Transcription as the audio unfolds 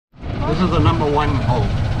This is the number 1 hole.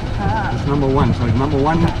 It's number 1. So it's number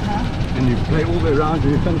 1, and you play all the way around,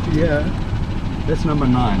 and you come to here. That's number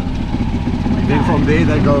 9. Then from there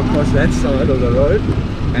they go across that side of the road,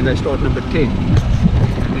 and they start number 10.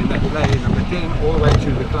 And then they play number 10 all the way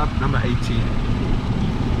to the club number 18.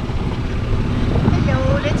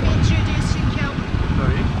 Hello, let me introduce you, Kel.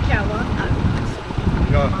 Sorry? Kawa.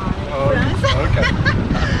 Oh, okay.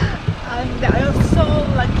 And I'm so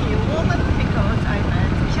lucky woman because I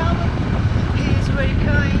met Kawa. He is very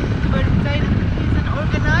kind, very friendly. He's an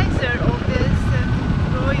organizer of this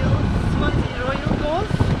Swaziland Royal Golf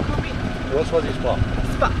Community. What was his spa?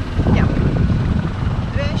 Spa, yeah.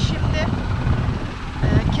 Ve şimdi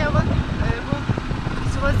Kevin bu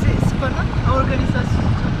Swazi Spa'nın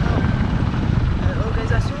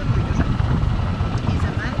organizasyon müdürü. He's a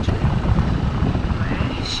manager. Ve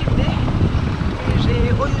şimdi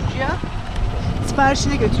bir oyuncuya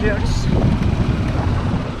siparişini götürüyoruz.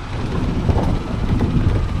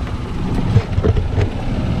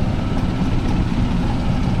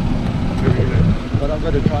 What I've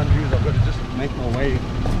got to try and do is I've got to just make my way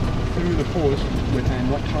through the course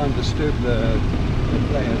and not try and disturb the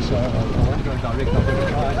players. So I won't go direct. I've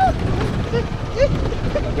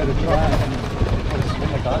got to try and because when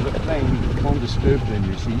the guys are playing, you can't disturb them,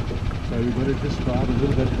 you see. So we've got to just drive a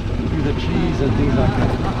little bit through the trees and things like that.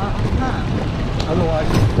 Otherwise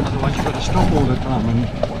you've got to stop all the time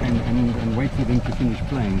and wait for them to finish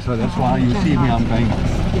playing. So that's why you see me, I'm going.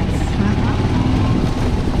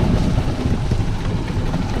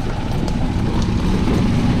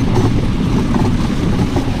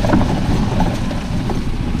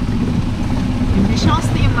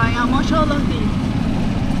 Şanslıyım ben ya, maşallah değil.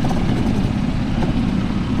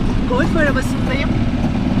 Golf arabasındayım.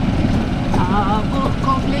 Bu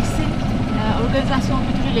kompleksin organizasyon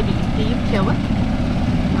müdürüyle birlikteyim, Kevin.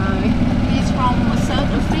 He's from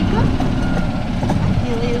South Africa.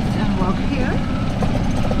 He lives and works here.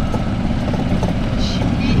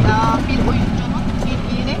 Şimdi bir oyuncunun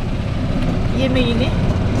yemeğini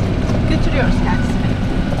götürüyoruz kendisine.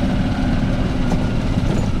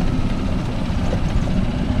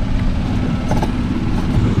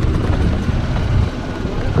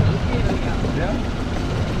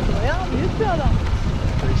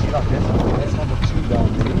 That's number 2 down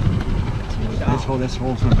there. That's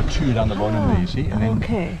hole number 2 down the bottom there, you see. And then,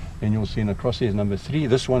 then you'll see in across here is number 3.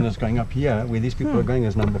 This one is going up here, where these people are going,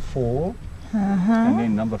 is number 4. And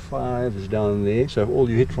then number 5 is down there. So all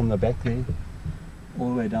you hit from the back there, all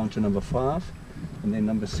the way down to number 5. And then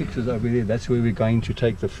number 6 is over there. That's where we're going to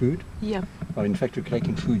take the food. Yeah. Oh, in fact, we're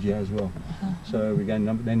taking food here as well. So we're going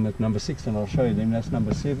then at number 6, and I'll show you. Then that's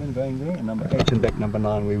number 7 going there, and number 8 and back number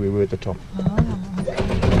 9 where we were at the top.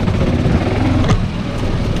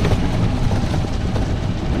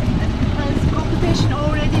 Has competition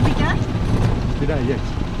already begun? Today, yes.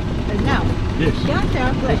 Now? Yes. Yeah, they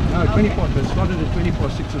are playing. No, 20 past. It started at 20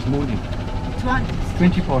 past 6 this morning.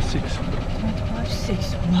 20 past 6.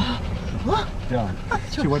 6. What? Yeah.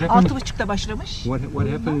 See what happens? 6:30'da başlamış. What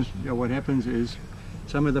happens? Yeah, what happens is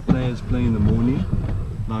some of the players play in the morning.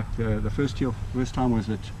 Like the first time was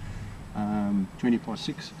at 20 past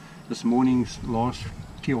 6. This morning's last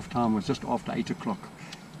tee-off time was just after 8 o'clock.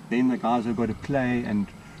 Then the guys have got to play and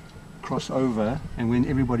cross over, and when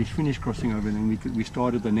everybody's finished crossing over, then we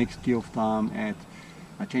started the next tee-off time at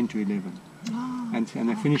 10 to 11. And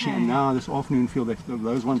they're finishing, and now this afternoon field,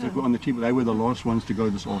 those ones that were on the tee, they were the last ones to go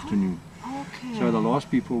this afternoon. So the last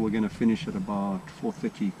people were going to finish at about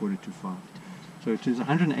 4:30, 4:45. So it is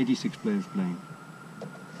 186 players playing.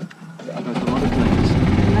 That's a lot of players.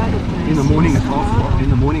 In the morning it's half. In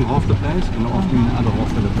the morning half the players. In the afternoon the other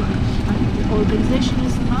half of the players. The organization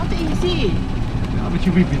is not easy. Yeah, but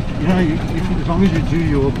as long as you do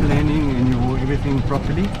your planning and your everything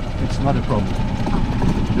properly, it's not a problem.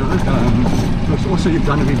 Because also we've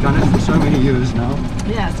done it for so many years now.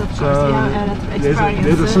 Yes, of course.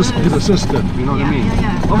 There's a system, you know what I mean?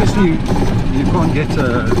 Yeah. Obviously you can't get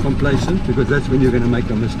complacent, because that's when you're going to make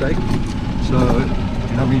a mistake. So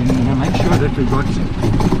we make sure that we've got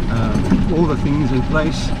all the things in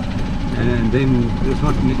place, and then it's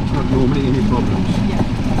not normally any problems. Yeah.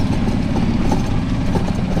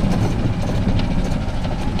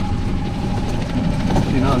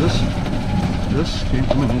 You know, this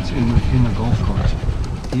gentleman that's in the golf cart,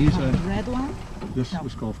 he's a red one. This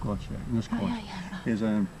golf cart here, in this cart.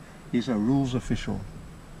 Yeah. He's a rules official.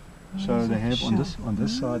 So they have on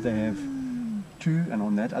this side they have 2, and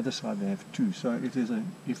on that other side they have 2. So if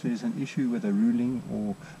there's an issue with a ruling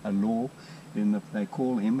or a law, then they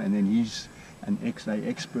call him, and then he's they're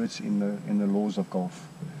experts in the laws of golf.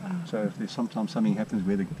 So if there's sometimes something happens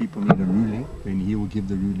where the people need a ruling, then he will give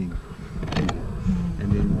the ruling.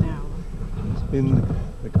 And then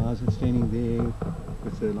the guys are standing there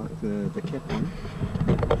with the cap on.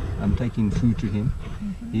 I'm taking food to him.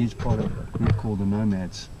 He's part of a group called the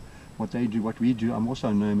Nomads. What they do, what we do, I'm also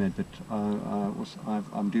a nomad, but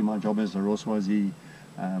I'm doing my job as a Royal Swazi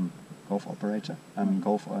golf operator,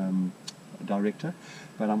 golf director,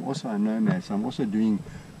 but I'm also a nomad, so I'm also doing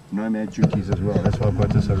nomad duties as well. That's why I've got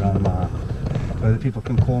this around my, so that people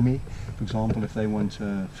can call me. For example, if they want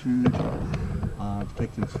food, I've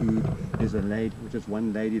taken food. There's a lady, just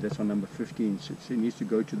one lady that's on number 15. She needs to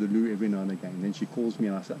go to the loo every now and again. Then she calls me,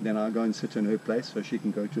 and then I go and sit in her place so she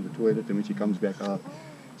can go to the toilet, and when she comes back out.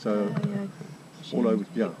 So all over,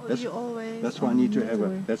 yeah. That's why I need to have a.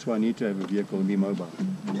 That's why I need to have a vehicle and be mobile.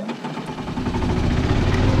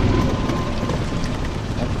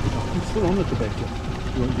 It's still on at the back here.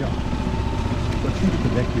 Well, yeah. Got food at the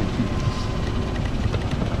back there too.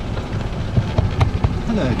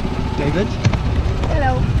 Hello, David.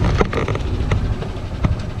 Hello.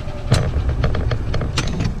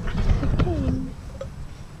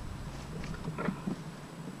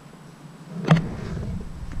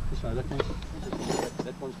 So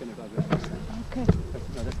that one's going to go that side. Okay.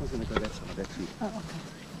 No, that one's going to go that side. That's you. Oh, okay.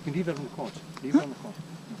 You can leave that on the cart. Leave it on the cart.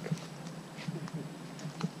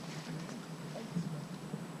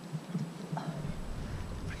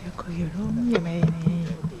 Buraya koyuyorum. Yemeğini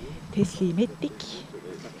teslim ettik.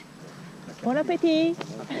 Bon appétit.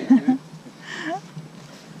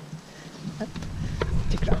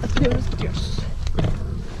 Tekrar atıyoruz, gidiyoruz.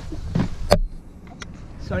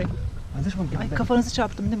 Sorry. This one Ay, kafanızı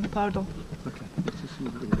çarptım değil mi? Pardon. Okay.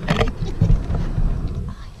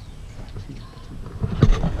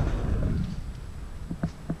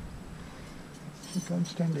 Go and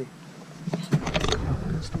stand there. Go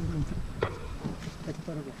and stand there. Take a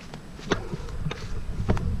photograph.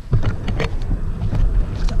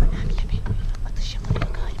 Burada önemli bir atış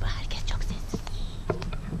yapılıyor galiba. Herkes çok sessiz.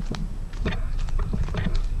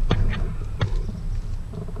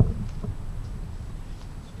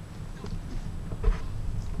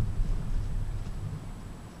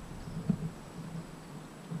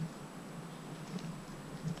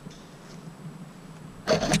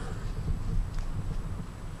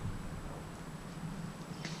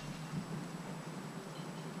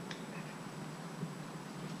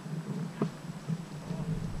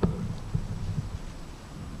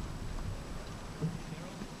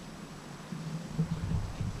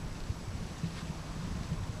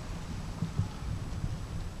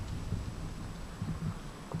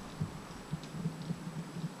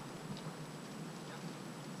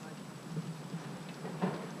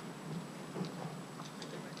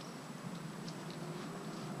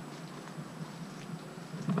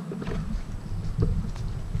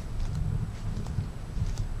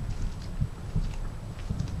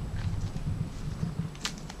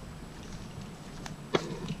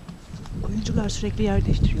 Oyuncular sürekli yer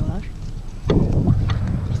değiştiriyorlar.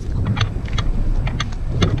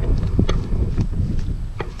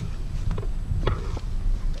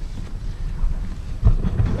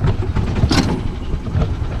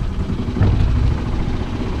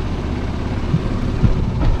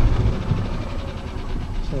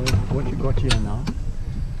 So what you got here now,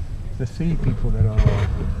 the three people that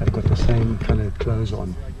have got the same coloured clothes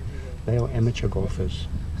on, they are amateur golfers.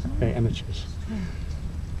 They're amateurs.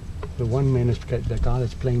 The one man, the guy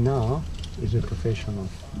that's playing now, is a professional.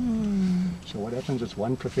 So what happens is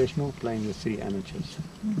one professional playing with three amateurs.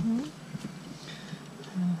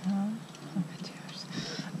 Amateurs.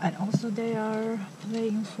 And also they are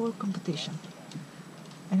playing for competition.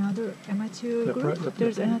 Another amateur group?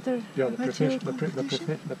 There's another amateur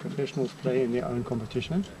competition? The professionals play in their own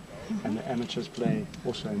competition, and the amateurs play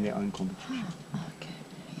also in their own competition. Okay.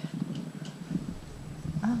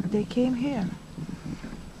 Ah, they came here.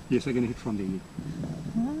 Yes, they're going to hit from the knee.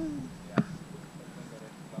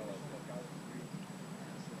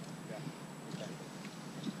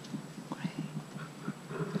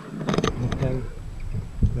 They play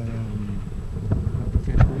the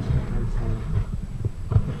professionals play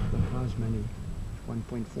for the prize money,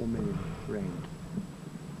 1.4 million rand.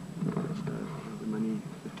 So the money,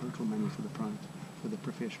 the total money for the prize for the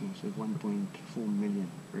professionals is 1.4 million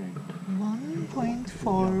rand.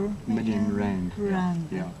 1.4 million rand.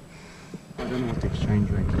 Yeah. I don't know what the exchange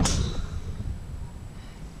rate is.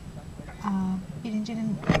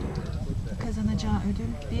 Birincinin kazanacağı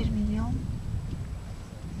ödül 1 milyon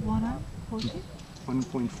won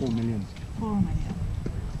 1.4 million. 4 milyon.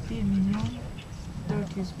 1 milyon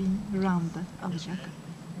 400 bin rand alacak.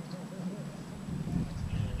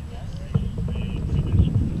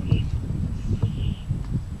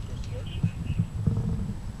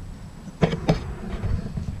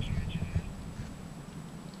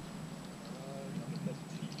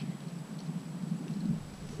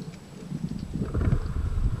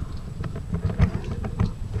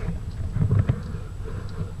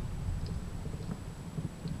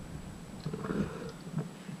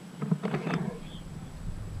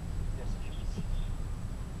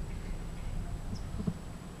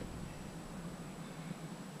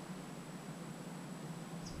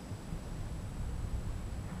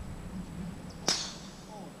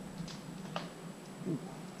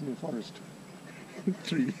 forest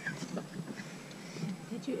tree.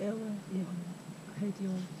 Did you ever hurt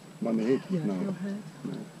your On the head? your No. head?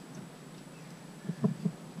 No.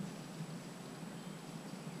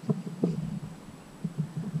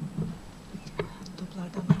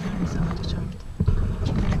 Toplardan bir tane sana çarptı.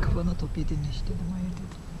 Bırak bana top yedin işte dedim, hayır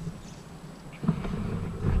dedim.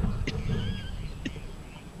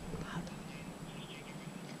 Pardon.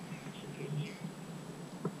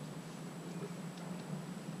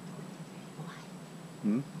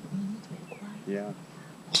 Hmm? You need to be quiet. Yeah.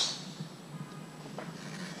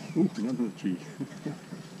 Ooh, another tree.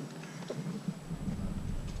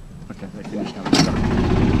 Okay, they finished now.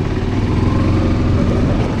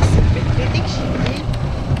 Bekledik şimdi.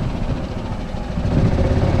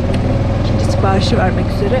 İkinci siparişi vermek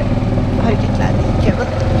üzere hareketlendi. Kevin,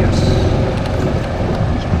 gidiyoruz.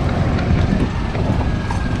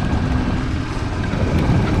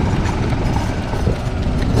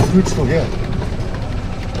 Food's still here.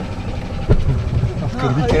 I've got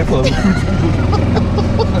to be careful of the food.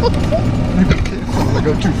 Be careful, I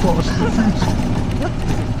go too fast. The food's...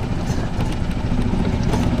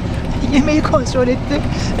 Yemeği kontrol etti.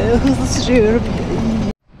 Hızlı sürüyorum.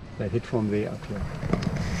 They hit from there up here.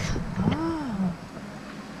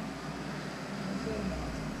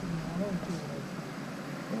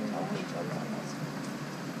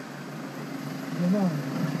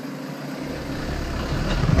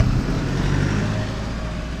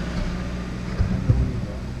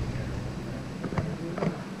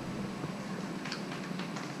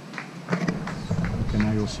 Okay,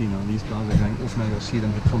 now you'll see now. These guys are going off now. You'll see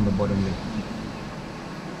them hit from the bottom there.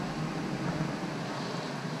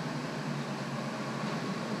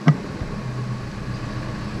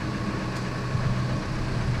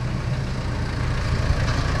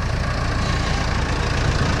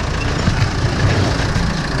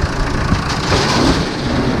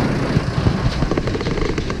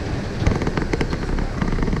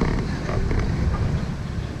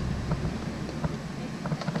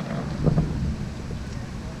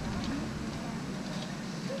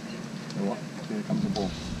 Oh, here comes the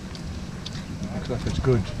ball. Looks like it's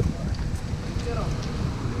good.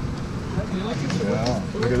 Yeah,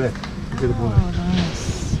 look at that. Look at the ball. Oh,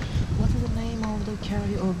 nice. What is the name of the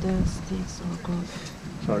carry of the sticks or golf?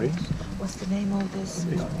 Sorry? What's the name of this?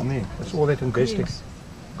 On there. That's all that investing. Creams.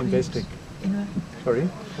 Investing. In a Sorry?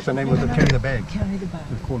 What's the name of the carry the bag? carry the bag.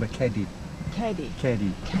 It's called a caddy. Caddy.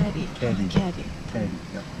 Caddy. Caddy. Caddy. Caddy. Caddy.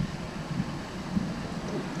 Yeah.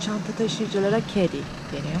 Çanta taşıyıcılara caddy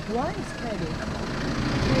deniyor. Why is caddy?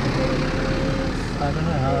 I don't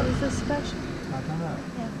know how. Is it special? I don't know.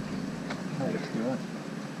 Yeah. Hey, you're right.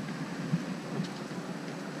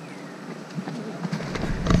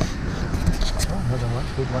 Oh, another one.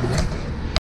 Good one there.